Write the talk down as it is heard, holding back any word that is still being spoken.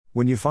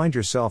When you find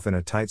yourself in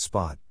a tight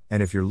spot,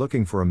 and if you're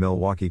looking for a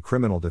Milwaukee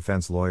criminal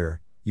defense lawyer,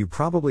 you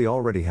probably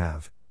already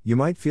have, you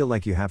might feel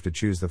like you have to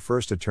choose the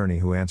first attorney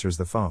who answers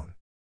the phone.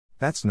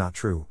 That's not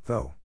true,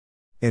 though.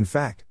 In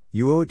fact,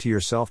 you owe it to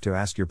yourself to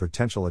ask your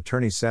potential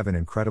attorney 7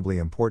 incredibly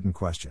important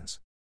questions.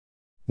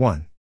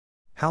 1.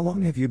 How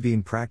long have you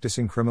been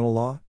practicing criminal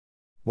law?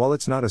 While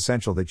it's not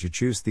essential that you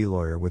choose the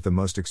lawyer with the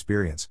most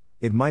experience,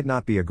 it might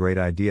not be a great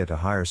idea to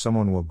hire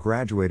someone who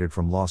graduated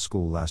from law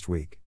school last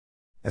week.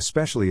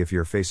 Especially if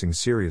you're facing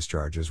serious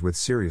charges with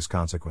serious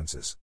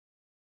consequences.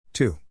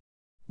 2.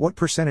 What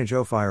percentage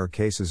of your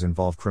cases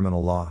involve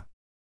criminal law?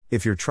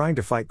 If you're trying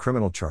to fight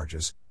criminal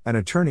charges, an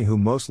attorney who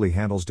mostly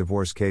handles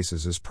divorce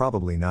cases is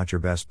probably not your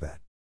best bet.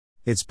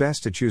 It's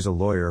best to choose a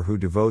lawyer who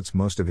devotes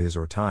most of his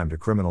or time to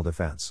criminal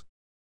defense.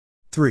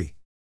 3.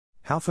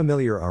 How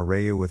familiar are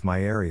you with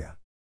my area?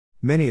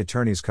 Many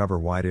attorneys cover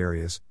wide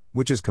areas,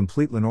 which is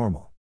completely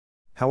normal.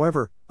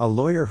 However, a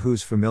lawyer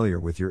who's familiar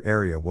with your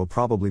area will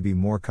probably be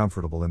more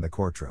comfortable in the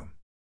courtroom.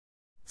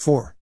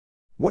 4.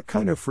 What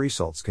kind of free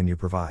salts can you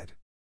provide?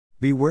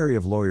 Be wary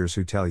of lawyers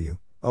who tell you,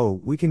 "Oh,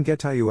 we can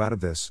get you out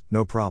of this,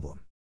 no problem."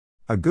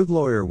 A good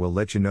lawyer will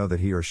let you know that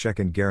he or she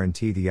can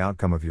guarantee the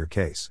outcome of your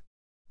case.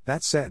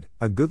 That said,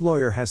 a good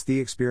lawyer has the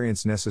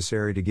experience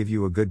necessary to give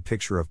you a good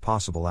picture of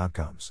possible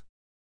outcomes.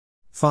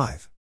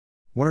 5.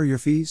 What are your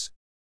fees?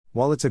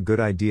 While it's a good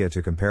idea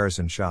to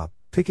comparison shop,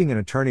 picking an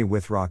attorney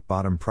with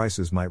rock-bottom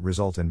prices might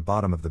result in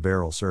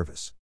bottom-of-the-barrel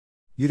service.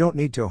 You don't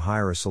need to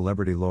hire a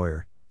celebrity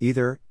lawyer,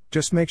 either,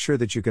 just make sure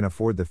that you can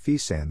afford the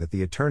fees and that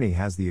the attorney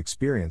has the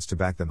experience to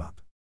back them up.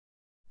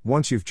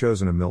 Once you've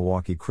chosen a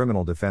Milwaukee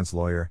criminal defense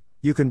lawyer,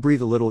 you can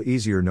breathe a little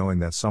easier knowing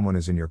that someone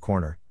is in your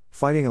corner,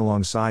 fighting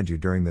alongside you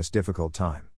during this difficult time.